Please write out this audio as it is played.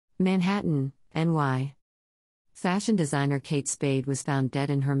Manhattan, NY. Fashion designer Kate Spade was found dead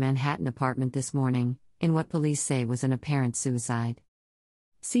in her Manhattan apartment this morning, in what police say was an apparent suicide.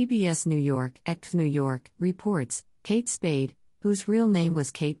 CBS New York, New York, reports, Kate Spade, whose real name was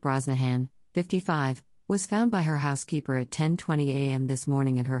Kate Brosnahan, 55, was found by her housekeeper at 10:20 a.m. this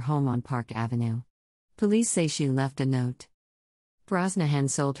morning at her home on Park Avenue. Police say she left a note. Brosnahan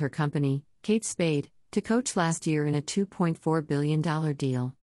sold her company, Kate Spade, to Coach last year in a $2.4 billion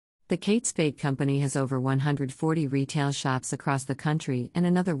deal. The Kate Spade Company has over 140 retail shops across the country and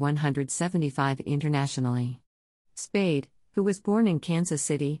another 175 internationally. Spade, who was born in Kansas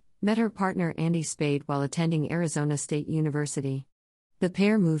City, met her partner Andy Spade while attending Arizona State University. The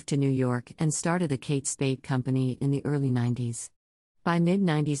pair moved to New York and started the Kate Spade Company in the early 90s. By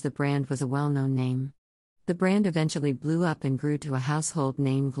mid-90s the brand was a well-known name. The brand eventually blew up and grew to a household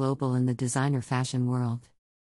name global in the designer fashion world.